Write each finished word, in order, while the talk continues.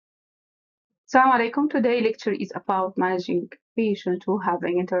Assalamu alaikum. Today lecture is about managing patients who have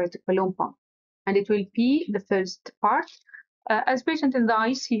an intra-aortic balloon pump, and it will be the first part. As patient in the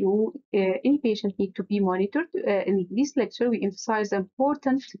ICU, inpatient need to be monitored. In this lecture, we emphasize the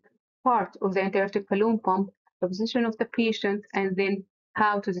important part of the intra-aortic balloon pump, the position of the patient, and then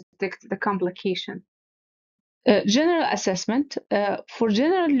how to detect the complication. General assessment. For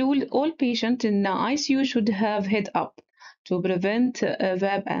general rule, all patients in the ICU should have head up to prevent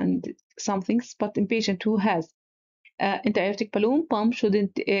VAB and some things, but in patient who has intra-aortic balloon pump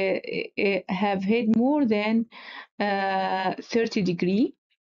shouldn't have head more than 30 degree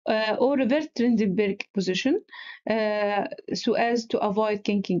or reverse Trendelenburg position so as to avoid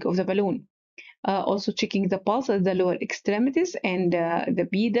kinking of the balloon. Also checking the pulse at the lower extremities and the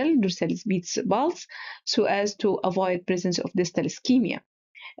pedal dorsalis beats pulse so as to avoid presence of distal ischemia.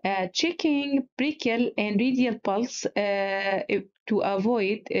 Checking brachial and radial pulse to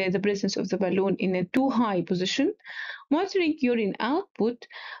avoid the presence of the balloon in a too high position. Monitoring urine output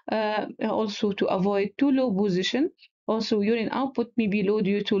also to avoid too low position. Also, urine output may be low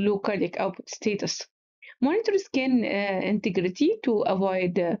due to low cardiac output status. Monitor skin integrity to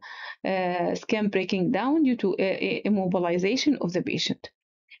avoid skin breaking down due to immobilization of the patient.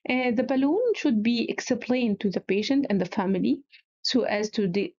 The balloon should be explained to the patient and the family so as to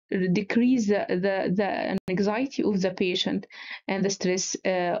decrease the anxiety of the patient and the stress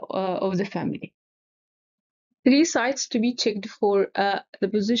of the family. 3 sites to be checked for the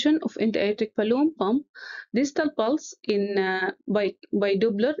position of intra-aortic balloon pump: distal pulse by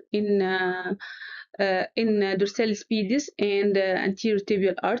Doppler in dorsalis pedis and anterior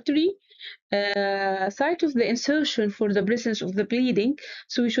tibial artery. Site of the insertion for the presence of the bleeding,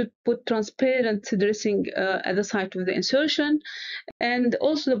 so we should put transparent dressing at the site of the insertion. And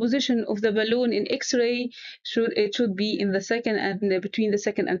also the position of the balloon in X-ray should be in the second and between the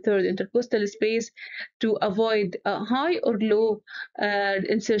second and third intercostal space to avoid high or low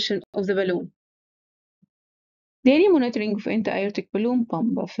insertion of the balloon. Daily monitoring of intra-aortic balloon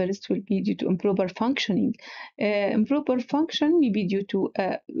pump first will be due to improper functioning. Improper function may be due to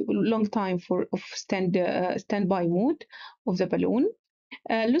a long time of standby mode of the balloon.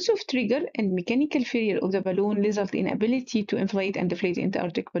 Loss of trigger and mechanical failure of the balloon result in ability to inflate and deflate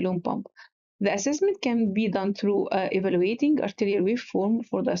intra-aortic balloon pump. The assessment can be done through evaluating arterial waveform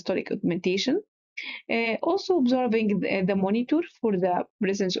for the diastolic augmentation. Also observing the monitor for the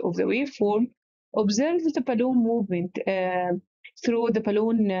presence of the waveform. Observe the balloon movement through the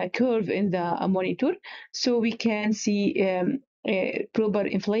balloon curve in the monitor so we can see proper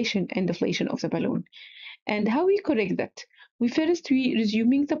inflation and deflation of the balloon. And how we correct that? We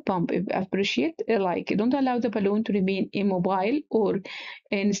resuming the pump if appropriate, like don't allow the balloon to remain immobile or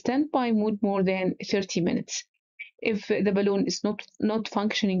in standby mode more than 30 minutes. If the balloon is not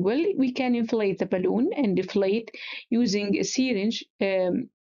functioning well, we can inflate the balloon and deflate using a syringe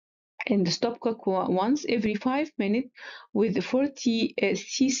and the stopcock once every 5 minutes with 40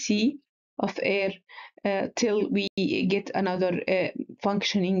 cc of air till we get another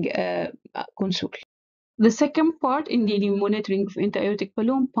functioning console. The second part in daily monitoring of intra-aortic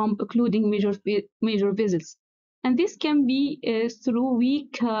balloon pump, including major vessels. And this can be through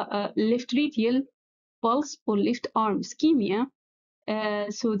weak left radial pulse or left arm ischemia.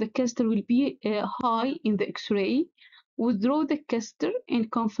 So the catheter will be high in the X-ray. Withdraw the catheter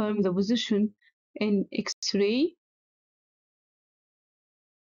and confirm the position in X-ray.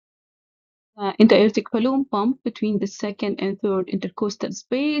 Intra-aortic balloon pump between the second and third intercostal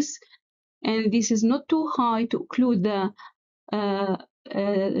space. And this is not too high to occlude the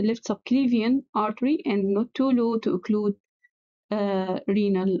left subclavian artery and not too low to occlude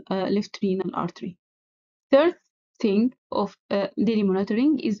left renal artery. Third thing of daily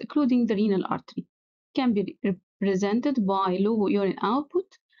monitoring is occluding the renal artery. Can be represented by low urine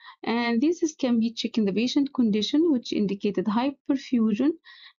output, and this can be checking the patient condition, which indicated hyperfusion,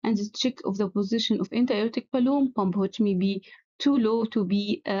 and the check of the position of intra-aortic balloon pump, which may be too low to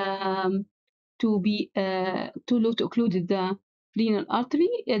occlude the renal artery.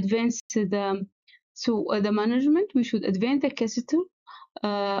 Advance the management. We should advance the catheter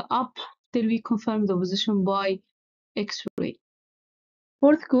up till we confirm the position by X-ray.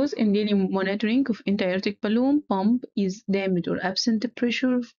 Fourth cause in daily monitoring of intra-aortic balloon pump is damaged or absent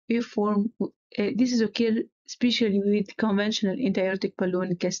pressure waveform. This is occurred especially with conventional intra-aortic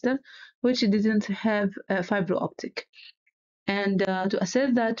balloon catheter, which didn't have fiber optic. And to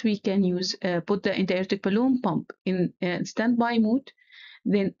assess that, we can put the intra-aortic balloon pump in standby mode,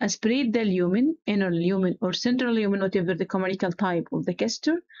 then aspirate the lumen, inner lumen or central lumen, whatever the canonical type of the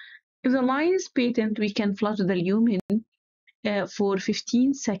catheter. If the line is patent, we can flush the lumen for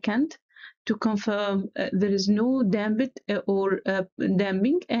 15 seconds to confirm there is no damping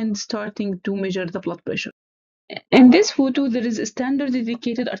and starting to measure the blood pressure. In this photo, there is a standard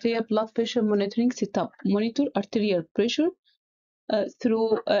dedicated arterial blood pressure monitoring setup. Monitor arterial pressure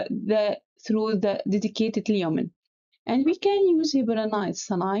through the dedicated lumen. And we can use heparinase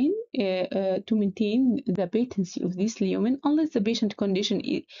saline to maintain the patency of this lumen unless the patient condition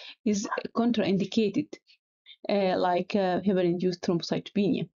is contraindicated, like heparin-induced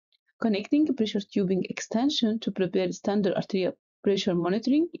thrombocytopenia. Connecting pressure tubing extension to prepare standard arterial pressure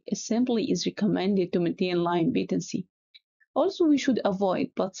monitoring simply is recommended to maintain line patency. Also, we should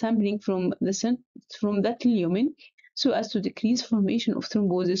avoid blood sampling from that lumen so as to decrease formation of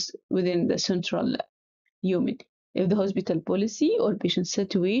thrombosis within the central lumen. If the hospital policy or patient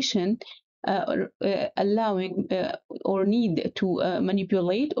situation allowing or need to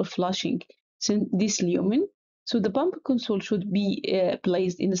manipulate or flushing this lumen, so the pump console should be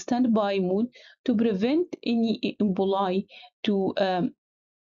placed in standby mode to prevent any emboli to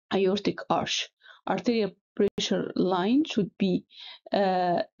aortic arch. Arterial pressure line should be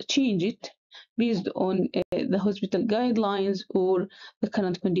changed based on the hospital guidelines or the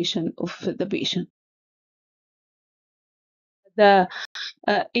current condition of the patient. The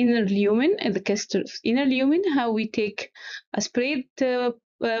inner lumen and the caster inner lumen, how we take aspirate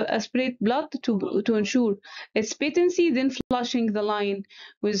blood to ensure its patency, then flushing the line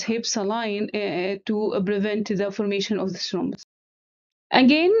with hip saline to prevent the formation of the thrombus.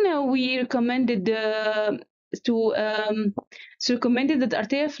 Again, we recommended that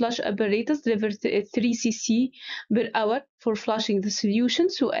arterial flush apparatus delivers 3 cc per hour for flushing the solution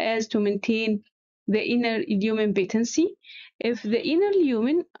so as to maintain the inner lumen patency. If the inner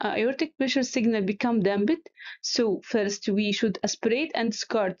lumen aortic pressure signal become dampened, so first we should aspirate and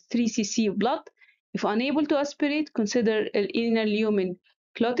discard 3 cc blood. If unable to aspirate, consider inner lumen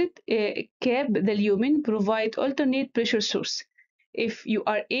clotted, cap the lumen, provide alternate pressure source. If you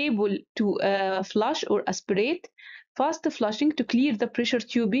are able to flush or aspirate, fast flushing to clear the pressure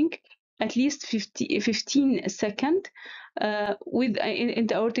tubing at least 15 seconds with an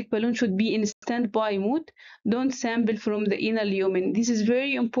aortic balloon should be in standby mode. Don't sample from the inner lumen. This is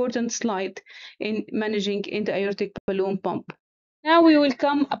very important slide in managing intra-aortic balloon pump. Now we will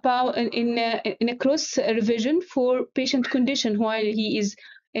come about in a cross revision for patient condition while he is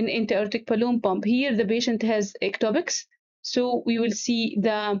in intra-aortic balloon pump. Here the patient has ectopics, so we will see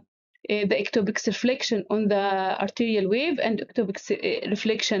the ectopics reflection on the arterial wave and ectopics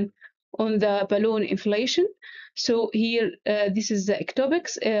reflection on the balloon inflation. So here this is the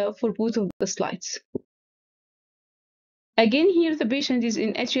ectopics for both of the slides. Again, here the patient is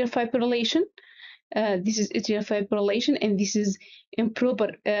in atrial fibrillation. This is atrial fibrillation, and this is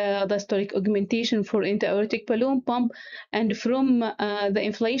improper diastolic augmentation for intra-aortic balloon pump. And from the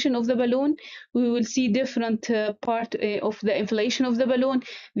inflation of the balloon, we will see different part of the inflation of the balloon.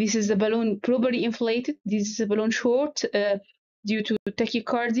 This is the balloon properly inflated. This is a balloon short due to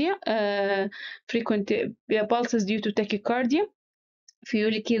tachycardia, frequent pulses due to tachycardia.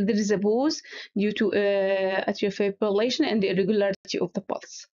 Here there is a pause due to atrial fibrillation and the irregularity of the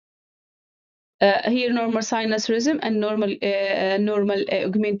pulse. Here normal sinus rhythm and normal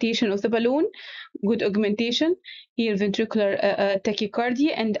augmentation of the balloon, good augmentation. Here ventricular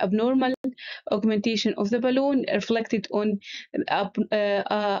tachycardia and abnormal augmentation of the balloon reflected on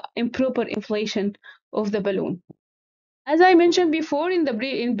improper inflation of the balloon. As I mentioned before in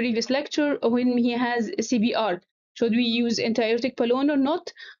previous lecture, when he has CPR, should we use intra-aortic balloon or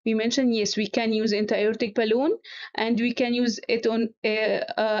not? We mentioned yes, we can use intra-aortic balloon, and we can use it on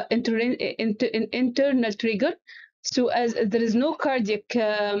internal trigger. So as there is no cardiac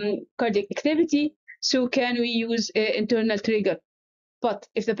activity, so can we use internal trigger? But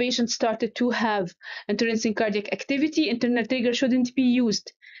if the patient started to have intrinsic cardiac activity, internal trigger shouldn't be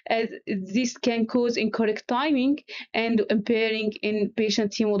used, as this can cause incorrect timing and impairing in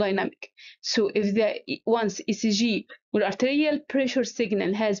patient hemodynamic. So if once ECG or arterial pressure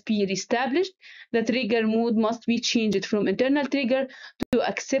signal has been reestablished, the trigger mode must be changed from internal trigger to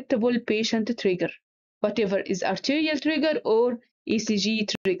acceptable patient trigger, whatever is arterial trigger or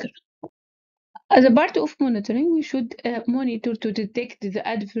ECG trigger. As a part of monitoring, we should monitor to detect the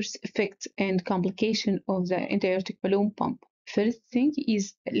adverse effects and complication of the intra-aortic balloon pump. First thing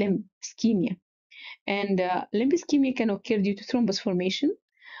is limb ischemia. And limb ischemia can occur due to thrombus formation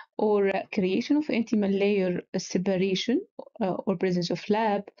or creation of intimal layer separation or presence of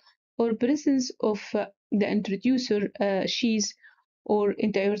flap or presence of the introducer sheath or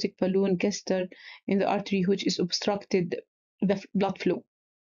intra-aortic balloon caster in the artery which is obstructed the blood flow.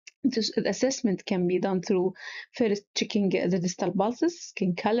 The assessment can be done through first checking the distal pulses,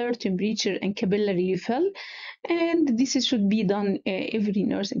 skin color, temperature, and capillary refill. And this should be done every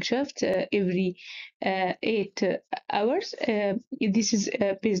nursing shift, every 8 hours. This is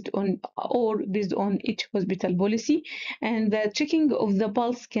based on each hospital policy. And the checking of the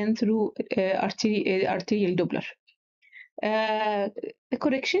pulse can through arterial Doppler. The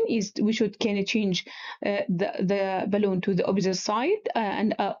correction is we should can change the balloon to the opposite side,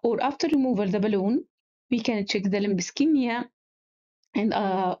 and or after removal the balloon we can check the limb ischemia and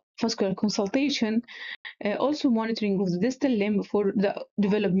vascular consultation, also monitoring of the distal limb for the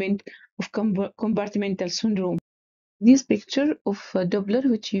development of compartmental syndrome. This picture of Doppler,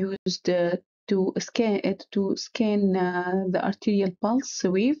 which used to scan the arterial pulse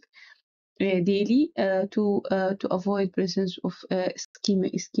wave daily to avoid presence of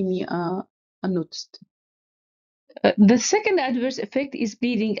ischemia unnoticed. The second adverse effect is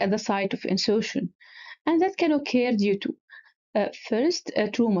bleeding at the site of insertion, and that can occur due to first,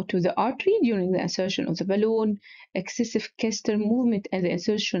 trauma to the artery during the insertion of the balloon, excessive catheter movement at the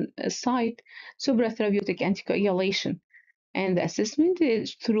insertion site, supratherapeutic anticoagulation. And the assessment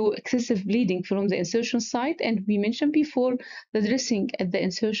is through excessive bleeding from the insertion site. And we mentioned before, the dressing at the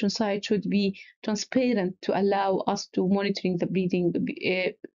insertion site should be transparent to allow us to monitoring the bleeding.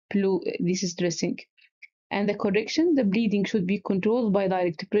 This is dressing. And the correction, the bleeding should be controlled by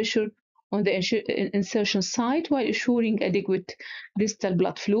direct pressure on the insertion site while ensuring adequate distal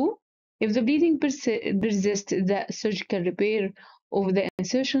blood flow. If the bleeding persists, the surgical repair of the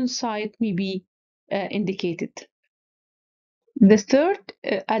insertion site may be indicated. The third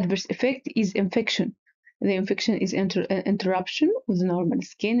adverse effect is infection. The infection is interruption of the normal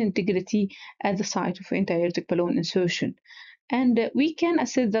skin integrity at the site of anti-aortic balloon insertion. And we can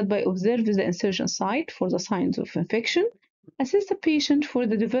assess that by observing the insertion site for the signs of infection, assess the patient for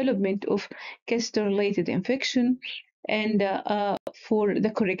the development of catheter-related infection, and for the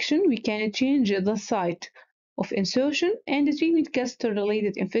correction, we can change the site of insertion and treatment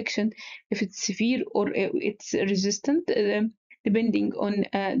catheter-related infection if it's severe or it's resistant. Depending on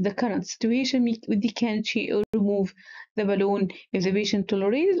the current situation, we can remove the balloon if the patient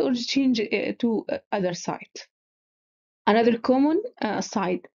tolerates or change to other site. Another common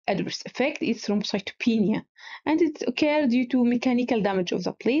side adverse effect is thrombocytopenia, and it occurs due to mechanical damage of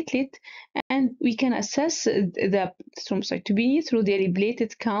the platelet. And we can assess the thrombocytopenia through daily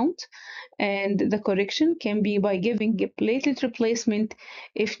platelet count, and the correction can be by giving a platelet replacement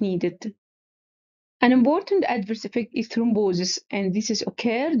if needed. An important adverse effect is thrombosis, and this is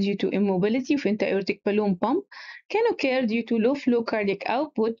occur due to immobility of intra-aortic balloon pump, can occur due to low flow cardiac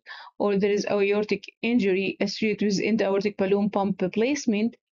output, or there is aortic injury associated with intra-aortic balloon pump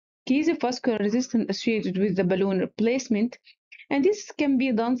replacement, case of vascular resistance associated with the balloon replacement, and this can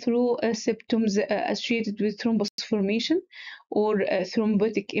be done through symptoms associated with thrombus formation or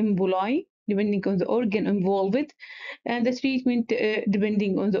thrombotic emboli, depending on the organ involved, and the treatment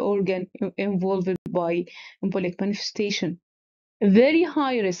depending on the organ involved by embolic manifestation. A very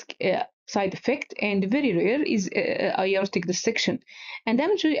high risk side effect and very rare is aortic dissection and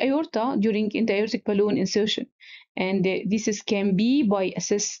damage to the aorta during intra-aortic balloon insertion. And this can be by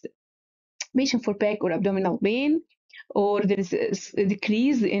assessed patient for back or abdominal pain, or there is a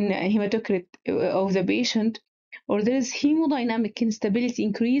decrease in hematocrit of the patient, or there is hemodynamic instability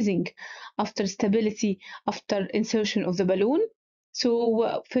increasing after stability after insertion of the balloon.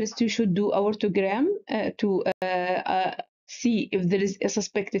 So first you should do aortogram to see if there is a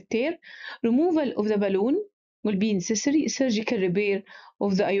suspected tear. Removal of the balloon will be necessary. Surgical repair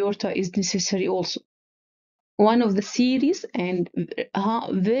of the aorta is necessary also. One of the serious and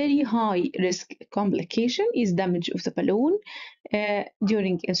very high risk complication is damage of the balloon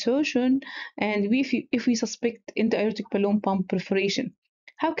during insertion, and if we suspect intra-aortic balloon pump perforation.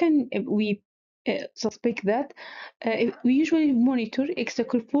 How can we suspect that? We usually monitor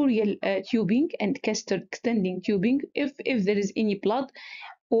extracorporeal tubing and catheter extending tubing if there is any blood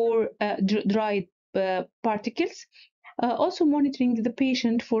or dried particles. Also monitoring the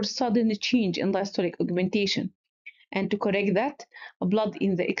patient for sudden change in diastolic augmentation. And to correct that, blood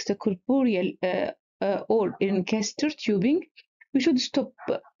in the extracorporeal or in catheter tubing, we should stop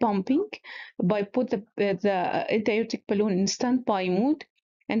pumping by put the intra-aortic balloon in standby mode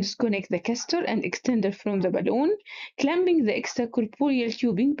and disconnect the catheter and extender from the balloon, clamping the extracorporeal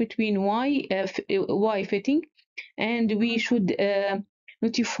tubing between Y fitting, and we should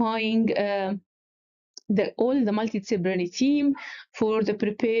notifying all the multidisciplinary team for the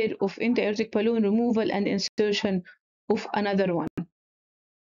prepare of intra-aortic balloon removal and insertion of another one.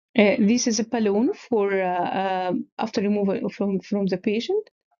 This is a balloon for after removal from the patient.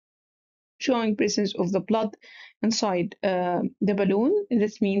 showing presence of the blood inside the balloon.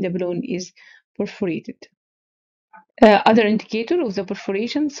 That means the balloon is perforated. Other indicator of the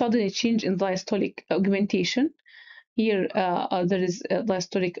perforation, sudden change in diastolic augmentation. Here there is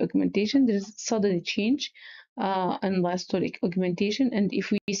diastolic augmentation. There is sudden change in diastolic augmentation, and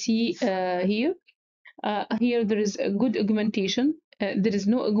if we see here there is a good augmentation. There is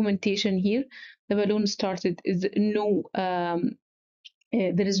no augmentation here. The balloon started is no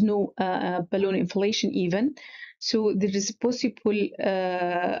there is no balloon inflation even. So there is a possible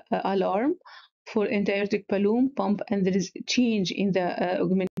alarm for anti-aortic balloon pump, and there is change in the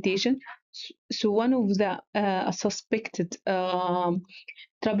augmentation. So one of the suspected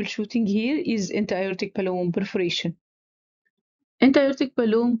troubleshooting here is anti-aortic balloon perforation. Anti-aortic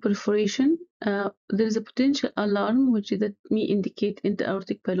balloon perforation, there is a potential alarm which that may indicate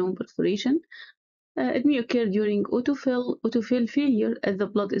anti-aortic balloon perforation. It may occur during autofill failure as the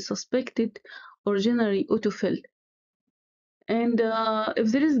blood is suspected, or generally autofill. And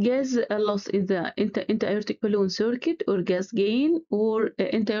if there is gas loss in the intra-aortic balloon circuit, or gas gain, or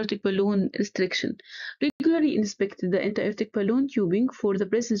intra-aortic balloon restriction. Regularly inspect the intra-aortic balloon tubing for the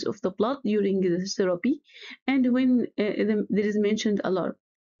presence of the blood during the therapy, and when there is mentioned alarm.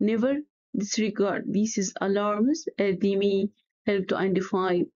 Never disregard these alarms, as they may help to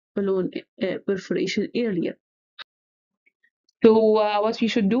identify balloon perforation earlier. So what we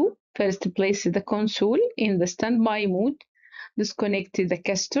should do? First, place the console in the standby mode. Disconnect the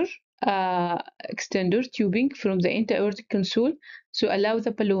caster extender tubing from the intra-aortic console to allow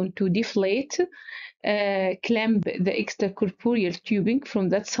the balloon to deflate. Clamp the extracorporeal tubing from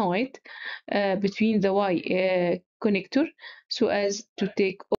that side between the Y connector so as to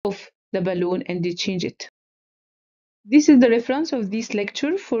take off the balloon and change it. This is the reference of this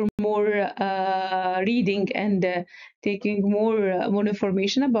lecture. For more reading and taking more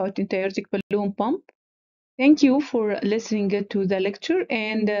information about intra-aortic balloon pump. Thank you for listening to the lecture,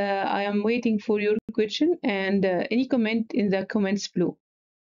 and I am waiting for your question and any comment in the comments below.